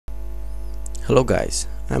Hello guys,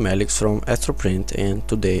 I'm Alex from Astroprint, and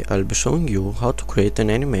today I'll be showing you how to create an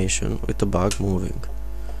animation with a bug moving.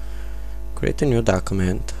 Create a new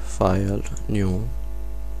document, File, New,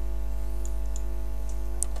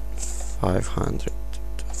 500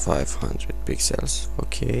 to 500 pixels,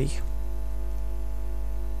 OK.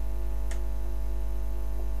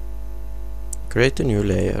 Create a new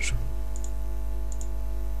layer.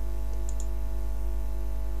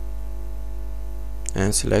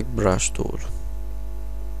 And select brush tool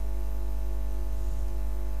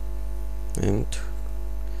and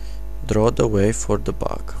draw the wave for the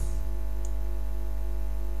bug.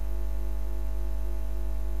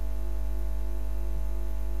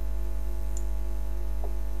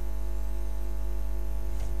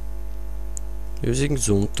 Using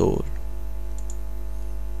zoom tool,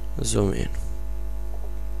 zoom in.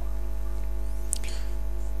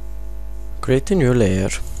 Create a new layer.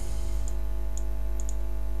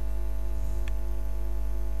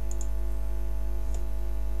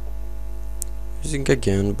 Using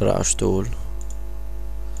again brush tool,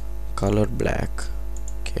 color black,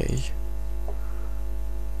 OK.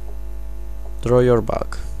 Draw your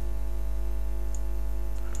bug.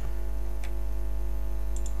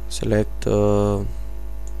 Select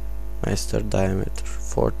master diameter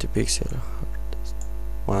 40 pixel,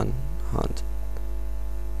 100.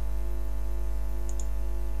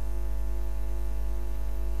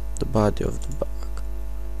 The body of the bug.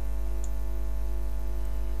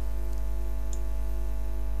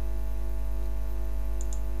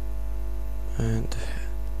 And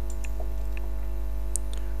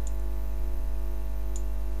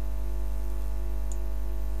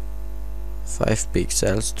 5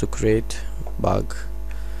 pixels to create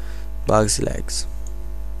bug's legs.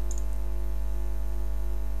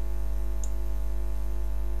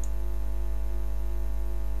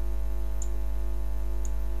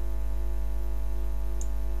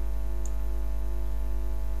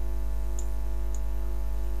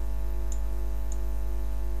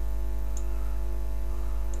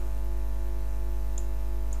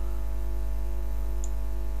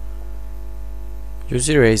 Use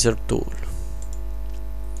eraser tool,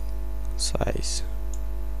 size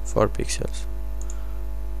 4 pixels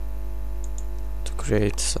to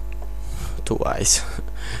create 2 eyes.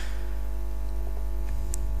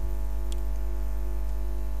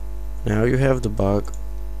 Now you have the bug.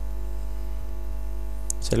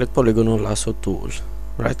 Select polygonal lasso tool,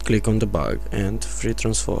 right click on the bug and free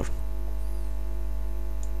transform.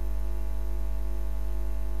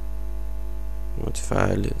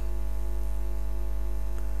 Modify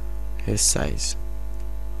his size.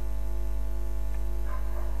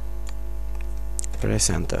 Press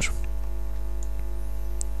enter.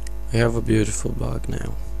 We have a beautiful bug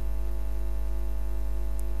now.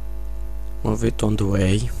 Move it on the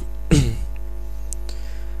way.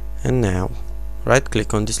 And now right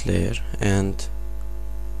click on this layer and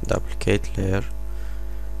duplicate layer,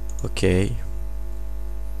 OK,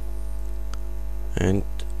 and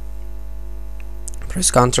press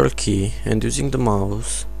Ctrl key and using the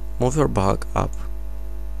mouse move your bug up.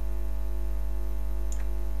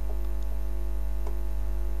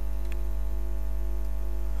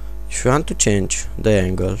 If you want to change the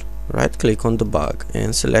angle, right click on the bug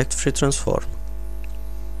and select free transform.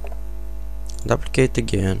 Duplicate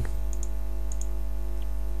again.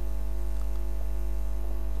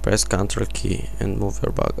 Press Ctrl key and move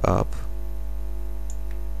your bug up.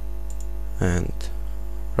 And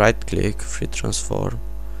right click, free transform,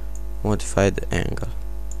 modify the angle.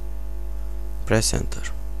 Press enter.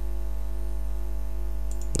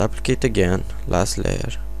 Duplicate again, last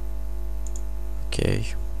layer,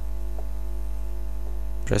 OK.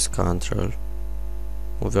 Press Ctrl,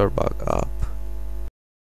 move your bug up.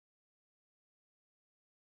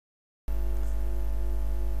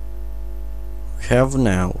 We have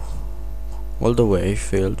now all the way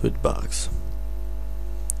filled with bugs.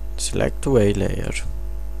 Select away layer,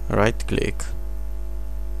 right click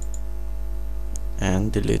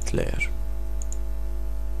and delete layer.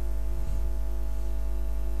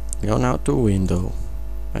 Go now to window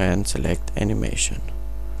and select animation.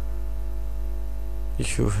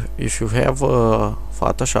 If you have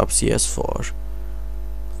Photoshop CS4,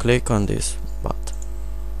 click on this button.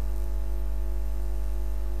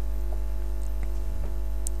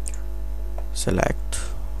 Select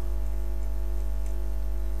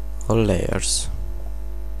all layers,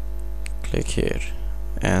 click here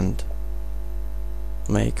and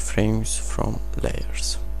make frames from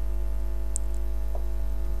layers.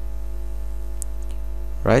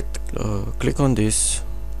 Right click on this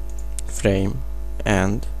frame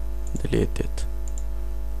and delete it.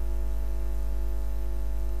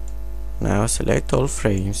 Now select all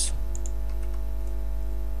frames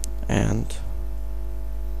and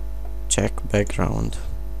check background.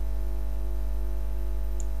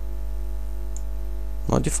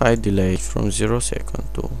 Modify delay from 0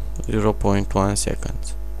 second to 0.1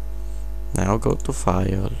 seconds. Now go to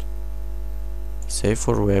File, Save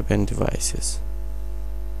for Web and Devices.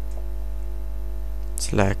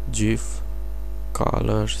 Select GIF,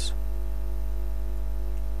 Colors,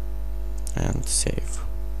 and save.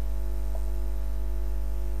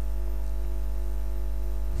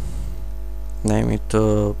 Name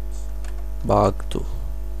it bug 2.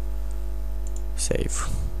 Save.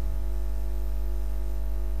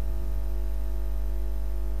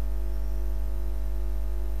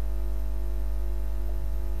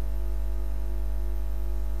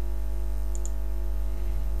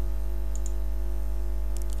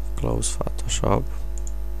 Close Photoshop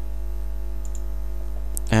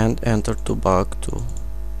and enter to bug 2.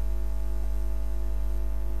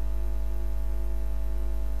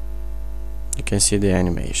 You can see the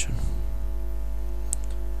animation.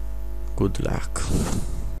 Good luck.